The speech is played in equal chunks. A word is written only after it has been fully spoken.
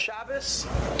Shabbos,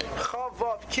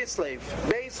 Chavav Kislev,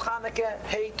 Beis Chanukah,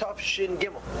 Hey Tov Shin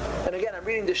Gimel. And again, I'm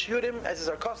reading the Shiurim as is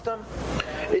our custom.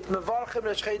 It's Mevarchim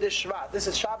Chodesh Shvat. This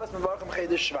is Shabbos Mevarchim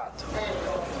Chodesh Shvat.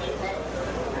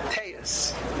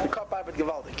 Teis, the Kappa Abed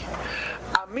Gevaldik.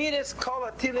 Amiris Kol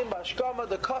HaTilim Bashkama.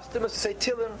 The custom is to say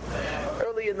Tilim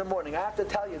early in the morning. I have to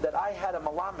tell you that I had a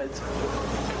Malamed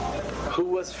who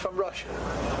was from Russia.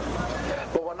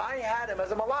 But when I had him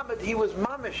as a Malamed, he was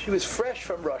mamish, he was fresh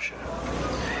from Russia.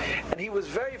 And he was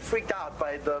very freaked out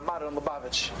by the modern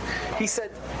Lubavitch. He said,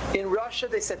 in Russia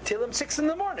they said Tilim 6 in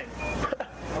the morning.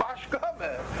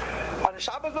 Bashkama. On the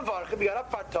Shabbos Mevarchim, he got up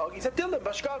Fatog, he said Tilim,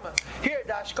 Bashkama. Here,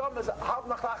 the Ashkama is half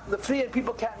nachlach the free, and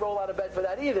people can't roll out of bed for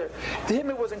that either. To him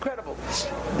it was incredible.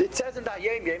 It says in the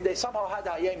Hayom Yom, they somehow had the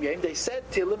Hayom Yom, they said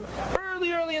Tilim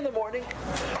early in the morning.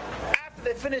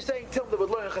 They finished saying Tilim, they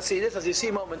would learn Chassidus, as you see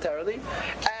momentarily,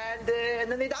 and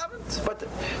then they davened. But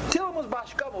Tilim was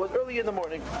Bashkama, was early in the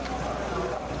morning.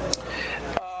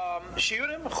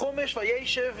 Shiurim, Chumash,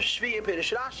 Vayeshev, Shvi,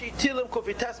 Perish Rashi, Tilim,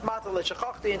 Kufites, Mata,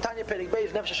 Lechachachti, and Tanya Perik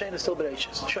Beis, Nefesh Hashem is still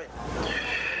Bereishis.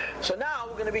 So now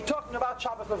we're going to be talking about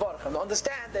Shabbos Mevarchim.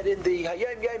 Understand that in the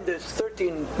Hayom Yom there's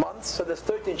 13 months, so there's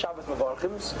 13 Shabbos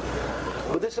Mevarchims.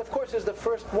 But this, of course, is the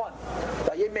first one.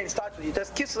 The Hayom Yom starts with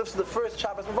Yitas Kislev, so the first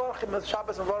Shabbos Mevarchim is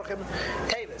Shabbos Mevarchim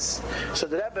Tevis. So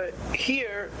the Rebbe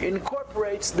here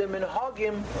incorporates the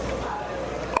minhagim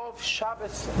of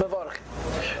Shabbos Mevarchim.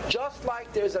 Just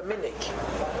like there's a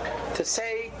minig to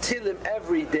say Tilim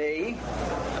every day,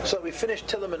 so we finish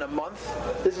Tilim in a month.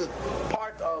 This is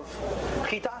part of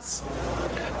Chitas,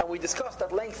 and we discussed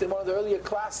at length in one of the earlier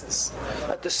classes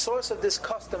that the source of this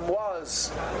custom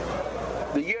was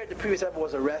the year the previous Rebbe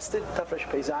was arrested, Tafresh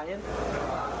Pei Zayin.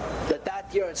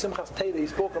 That year in Simchas Torah he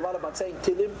spoke a lot about saying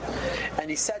Tilim, and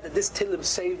he said that this Tilim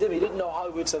saved him. He didn't know how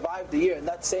he would survive the year, and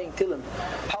that saying Tilim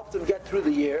helped him get through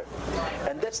the year.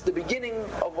 And that's the beginning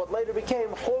of what later became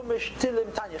Chumash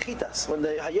Tilim Tanya Chitas. When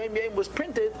the Hayom Yom was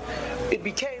printed, it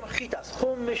became Chitas.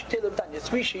 Chumash Tilim Tanya.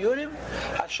 3 Shiurim,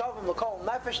 Hashavim L'Kol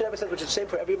Nefesh, the Rebbe said, which is the same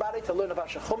for everybody, to learn about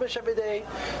Chumash every day,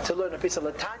 to learn a piece of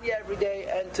Latanya every day,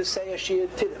 and to say a Shir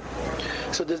Tilim.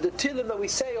 So there's the Tilim that we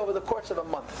say over the course of a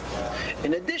month.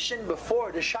 In addition,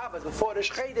 before the Shabbos, before the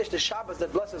Chodesh, the Shabbos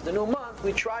that blesses the new month,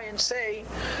 we try and say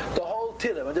the whole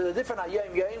Tilim. And there's a different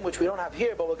Hayom Yom, which we don't have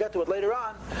here, but we'll get to it later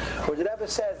on, where the Rebbe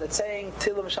says that saying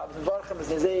Tilim Shabbos Mevarchim is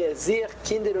Nezeh Zich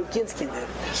Kinder und Kindskinder.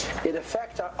 It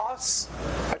affects us,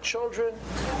 our children,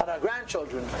 and our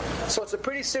grandchildren. So it's a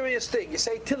pretty serious thing. You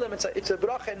say Tilim, it's a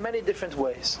bracha in many different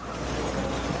ways.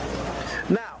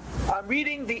 Now, I'm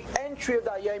reading the entry of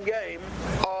the Hayom Yom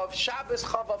of Shabbos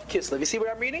Chavav Kislev. You see what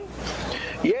I'm reading?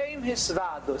 Yom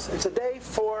Hisvadus. It's a day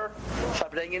for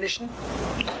Farbrengenischen.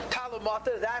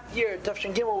 Talumata. That year,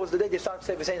 Tafshin Gimel was the day they started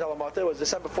saying Talumata. It was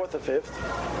December 4th or 5th.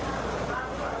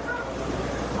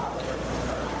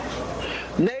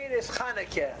 Neiris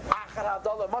Chanukah. Achar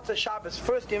Havdalah. Matzah Shabbos.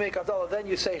 First you make Havdalah, then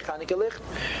you say Chanukah Licht.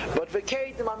 But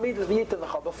V'keitim Amidas V'yitam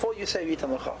L'cha. Before you say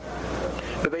V'yitam L'cha.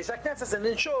 But Beis HaKnesses and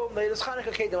in Shul, Neiris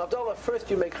Chanukah Keitim Havdalah. First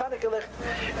you make Chanukah Licht,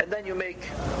 and then you make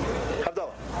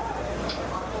Havdalah.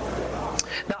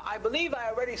 Now, I believe I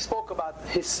already spoke about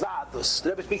Hisvadus. The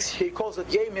Rebbe speaks, he calls it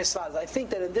Yom Hisvadus. I think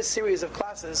that in this series of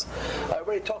classes, I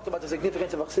already talked about the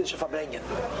significance of Chassidus Farbrengen.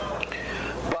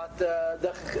 But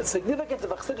the significance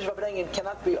of Chassidus Farbrengen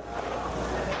cannot be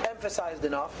emphasized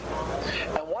enough.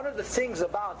 And one of the things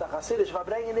about the Chassidus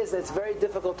Farbrengen is that it's very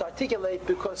difficult to articulate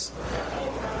because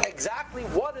exactly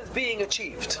what is being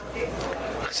achieved.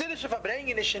 Chassidus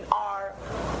Farbrengen are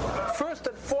first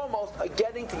and foremost a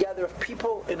getting together of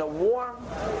people in a warm,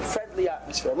 friendly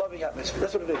atmosphere, a loving atmosphere.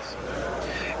 That's what it is.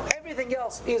 Everything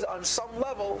else is on some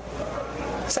level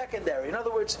secondary. In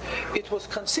other words, it was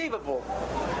conceivable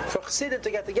for Chassidim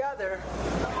to get together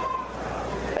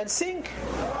and sing.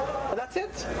 And that's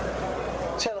it.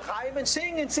 And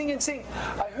sing and sing and sing.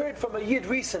 I heard from a Yid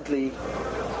recently,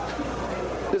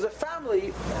 there's a family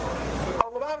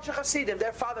of Lubavitcher Chassidim.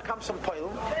 Their father comes from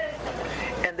Poland,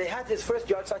 and they had his first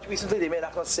yard site recently. They made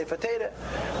Achlas Sefer Torah.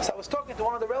 So I was talking to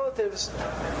one of the relatives,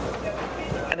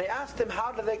 and they asked him,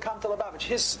 how did they come to Lubavitch?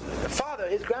 His father,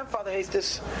 his grandfather, has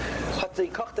this,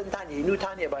 he knew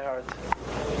Tanya by heart.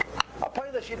 A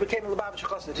Polish Yid became a Lubavitcher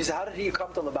Chassid. He said, how did he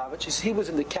come to Lubavitch? He said, he was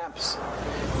in the camps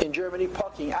in Germany,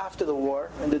 parking after the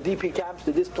war, in the DP camps,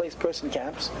 the displaced person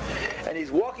camps, and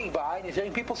he's walking by and he's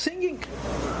hearing people singing.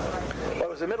 Well, it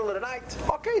was the middle of the night.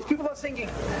 Okay, people are singing.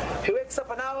 He wakes up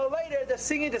an hour later, they're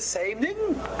singing the same thing.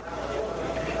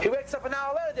 He wakes up an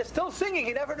hour later, they're still singing.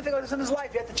 He never heard anything like this in his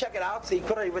life. He had to check it out. So he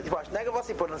watched Negavos,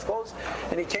 he put on his clothes,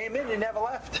 and he came in, he never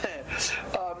left.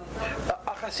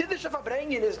 A Chassidish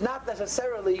Farbrengen is not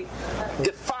necessarily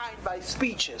defined by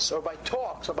speeches or by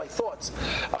talks or by thoughts.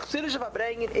 A Chassidish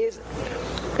Farbrengen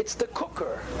it's the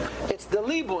cooker, it's the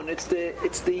libun, it's the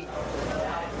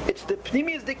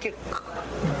pnimius dike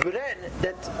bren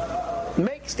that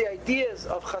makes the ideas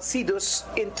of Chassidus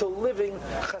into living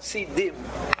Chassidim.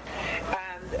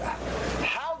 And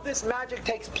how this magic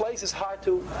takes place is hard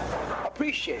to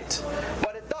appreciate,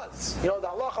 but it does. The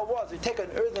halacha was, you take an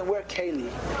earthenware keli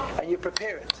and you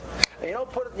prepare it, and you don't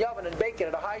put it in the oven and bake it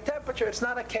at a high temperature. It's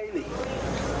not a keli.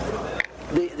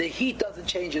 The heat doesn't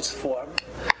change its form,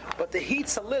 but the heat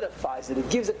solidifies it. It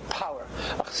gives it power.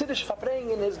 A Chassidish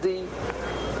Farbrengen is the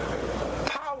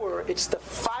power, it's the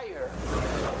fire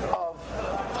of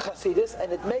Chassidus,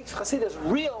 and it makes Chassidus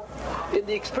real in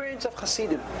the experience of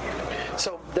Chassidim.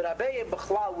 So the Rabbi and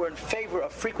Bechlal were in favor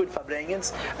of frequent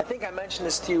Farbrengens. I think I mentioned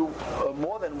this to you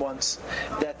more than once,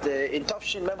 that in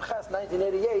Tafshin Memches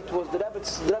 1988 was the Rebbe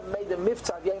made the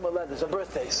Mitzvah of Yom Haledes, of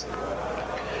birthdays.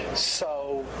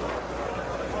 So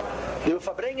there were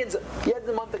Farbrengens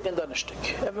every month in Donnerstag.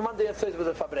 Every Monday and Thursday was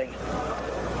a Farbrengen.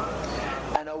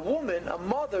 And a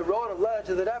mother wrote a letter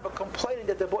to the Rebbe complaining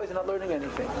that the boys are not learning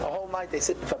anything. A whole night they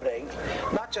sit in Farbrengen,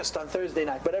 not just on Thursday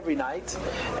night, but every night,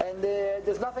 and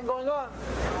there's nothing going on.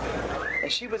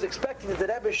 And she was expecting that the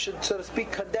Rebbe should, so to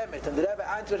speak, condemn it. And the Rebbe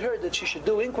answered her that she should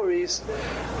do inquiries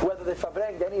whether they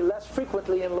Farbrengen any less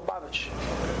frequently in Lubavitch.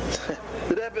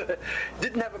 The Rebbe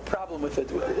didn't have a problem with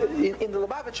it. In the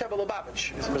Lubavitch, Rebbe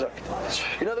Lubavitch is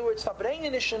Mizrach. In other words,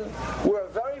 Farbrengenischen were a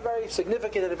very, very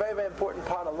significant and a very, very important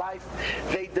part of life.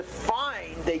 They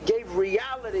defined, they gave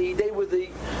reality, they were the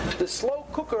slow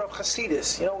cooker of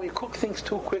Chassidus. When you cook things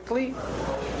too quickly,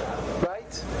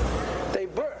 right, they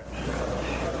burn.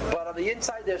 But on the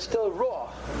inside they're still raw.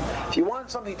 If you want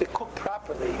something to cook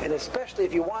properly, and especially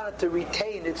if you want it to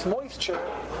retain its moisture,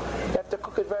 you have to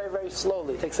cook it very, very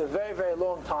slowly. It takes a very, very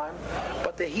long time,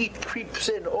 but the heat creeps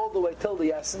in all the way till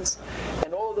the essence,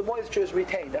 and all the moisture is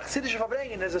retained. A Chassidish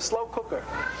Farbrengen is a slow cooker.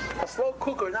 A slow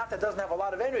cooker, not that doesn't have a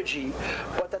lot of energy,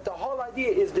 but that the whole idea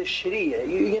is the shariah.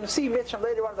 You're going to see Mitcham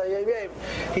later on,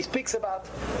 he speaks about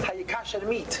how you kasher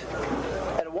meat.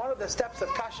 And one of the steps of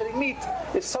kashering meat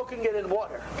is soaking it in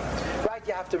water. Right?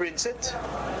 You have to rinse it.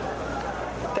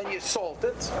 Then you salt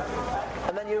it,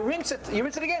 and then you rinse it. You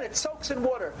rinse it again. It soaks in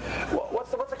water.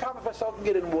 What's the comment for soaking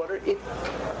it in water?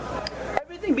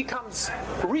 Everything becomes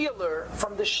realer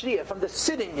from the shriya, from the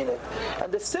sitting in it.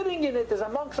 And the sitting in it is,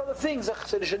 amongst other things, the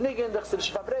Chassidish Nigen, the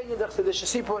Chassidish Farbrengen, the Chassidish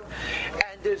Sipur,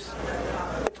 and it's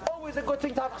always a good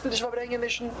thing to have Chassidish Farbrengen,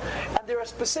 and there are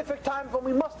specific times when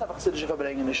we must have Chassidish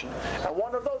Farbrengen. And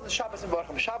one of those is Shabbos and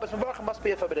Baruch. Shabbos and Baruch must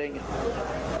be a Farbrengen.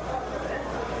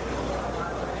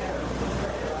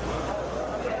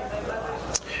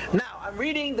 Now, I'm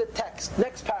reading the text,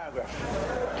 next paragraph.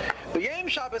 B'yom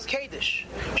Shabbos Kodesh,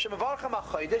 shemavarchem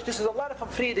ha'chodesh. This is a letter from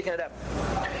Friedrich and Rebbe.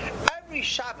 Every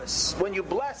Shabbos, when you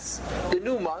bless the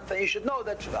new month, and you should know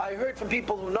that I heard from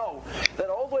people who know that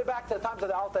all the way back to the times of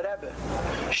the Alter Rebbe,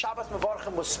 Shabbos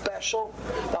Mevarchem was special.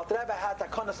 The Alter Rebbe had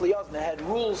Takonos Liyazna, had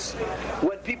rules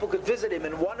when people could visit him,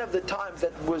 and one of the times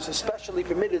that was especially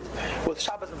permitted with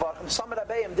Shabbos Mevarchem, some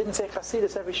Rabbeim didn't say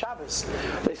Chassidus every Shabbos.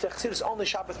 They said Chassidus only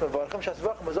Shabbos Mevarchem. Shabbos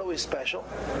Mevarchem was always special.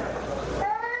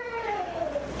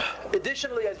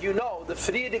 Additionally, as you know, the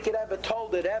Friedrich Rebbe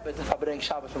told the Rebbe to Farbrengen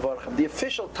Shabbos Mevarchem. The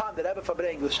official time that Rebbe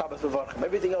Farbrengen was Shabbos Mevarchem.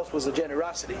 Everything else was a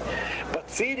generosity. But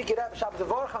Friedrich Rebbe Shabbos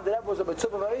Mevarchem, the Rebbe was a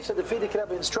B'tzubah V'Yisa, the Friedrich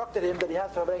Rebbe instructed him that he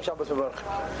has to Farbrengen Shabbos Mevarchem.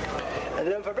 And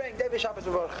the Rebbe Farbrengen David Shabbos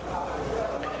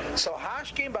Mevarchem. So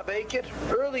Hashkim Babeker,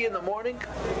 early in the morning,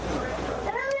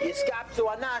 Yiskap to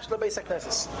Anash LeBeis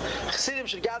HaKnesses. Chassidim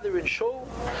should gather in Shul,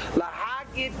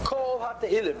 Lahagid Kol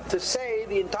HaTehillim, to say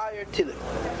the entire Tehillim.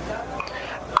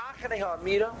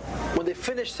 When they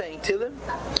finish saying Tehillim,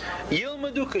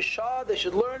 Yilmadu Kishah, they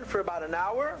should learn for about an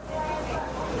hour.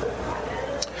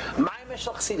 Maimer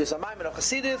Shal Chassidus, a Maimer of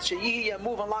Chassidus, Sheyihi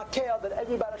Yamuv and Lakel, that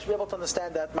everybody should be able to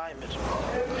understand that Maimer.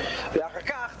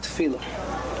 V'achakach Tefillah,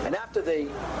 and after they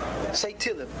say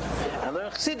Tehillim and learn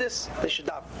Chassidus, they should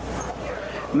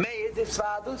daven. Meir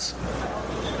Disvadus.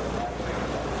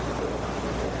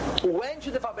 When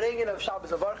should the Farbrengen of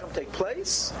Shabbos Mevarchem take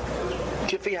place?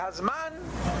 Kifi Hazman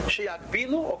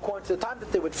Sheyagbilu, according to the time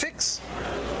that they would fix.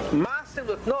 Masim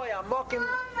L'tnoi Amokim,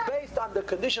 based on the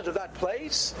conditions of that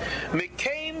place.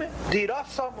 Mekem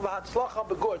Dirasam V'Hatzlacha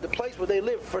Begor, the place where they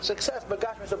live for success.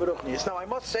 Begashmis Abaruchnius. Now I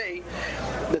must say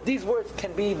that these words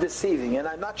can be deceiving, and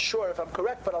I'm not sure if I'm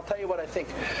correct, but I'll tell you what I think.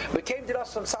 Mekem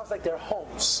Dirasam sounds like their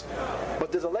homes,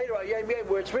 but there's a later Hayom Yom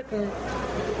where it's written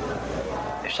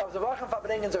Shabbos Mevarchem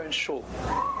Farbrengens are in Shul.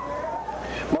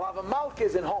 Malava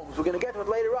Malkas in homes. We're going to get to it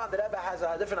later on. The Rebbe has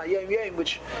a different Hayom Yom,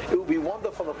 which it would be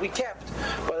wonderful if we kept.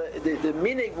 But the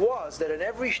meaning was that in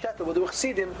every shtetl with the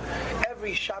Chassidim,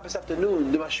 every Shabbos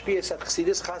afternoon, the Mashpia said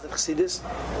Chassidus, Chazat Chassidus.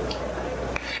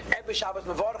 Every Shabbos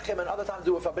Mevorchim, and other times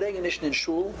do a Fabrengen in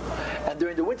Shul. And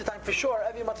during the winter time, for sure,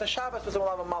 every Matzah Shabbos was a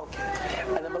Malava Malka.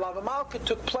 And the Malava Malka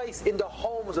took place in the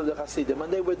homes of the Chassidim,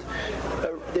 and they would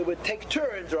take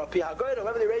turns, or a Pihagoyr, or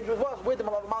whatever the arrangement was, where the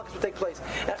Malava Malkas would take place.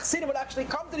 And Chassidim would actually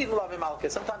come to these Malava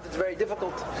Malkas. Sometimes it's very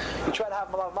difficult. You try to have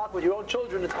Malava Malka with your own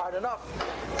children, it's hard enough.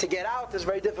 To get out is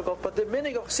very difficult. But the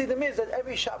meaning of Chassidim is that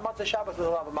every Matzah Shabbos was a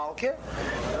Malava Malka,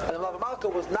 and the Malava Malka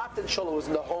was not in Shul, it was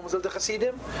in the homes of the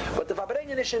Chassidim, but the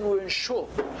Fabrengen were in Shul.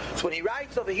 So when he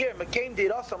writes over here, Mekem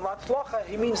Dirasam Latzlocha,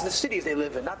 he means the cities they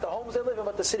live in, not the homes they live in,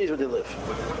 but the cities where they live.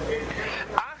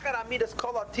 After you say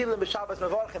Tilim Shabbos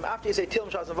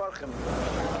Mevorchim,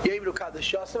 Yemru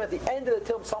Kaddish Yosem, at the end of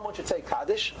the Tilim, someone should say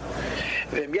Kaddish.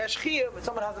 If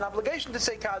someone has an obligation to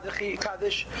say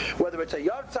Kaddish, whether it's a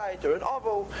Yartzeit or an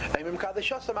Ovo, Yemru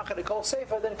Kaddish Yosem, Achar Kol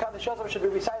Sefer, then Kaddish Yosem should be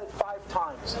recited 5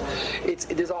 times.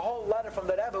 There's a whole letter from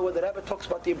the Rebbe where the Rebbe talks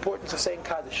about the importance of saying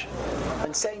Kaddish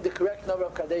and saying the correct number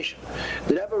of Kaddish.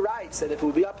 The Rebbe writes that if it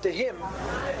would be up to him,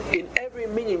 in every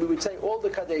minyan we would say all the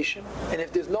Kaddish, and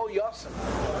if there's no Yosem,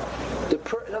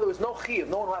 in other words, no Chiv,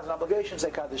 no one who has an obligation to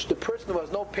say Kaddish, the person who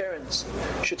has no parents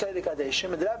should say the Kaddish.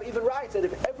 And the Rebbe even writes that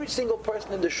if every single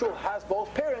person in the shul has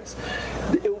both parents,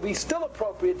 it will be still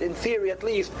appropriate, in theory at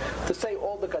least, to say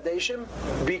all the Kaddish,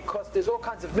 because there's all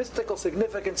kinds of mystical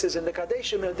significances in the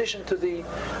Kaddish, in addition to the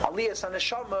Aliyas and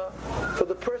Neshama for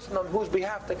the person on whose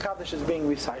behalf the Kaddish is being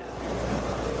recited.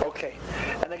 Okay,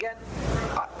 and again,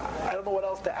 I don't know what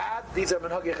else to add. These are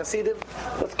Menhagi Chassidim.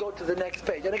 Let's go to the next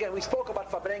page. And again, we spoke about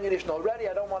Fabrengen already.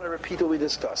 I don't want to repeat what we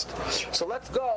discussed. So let's go.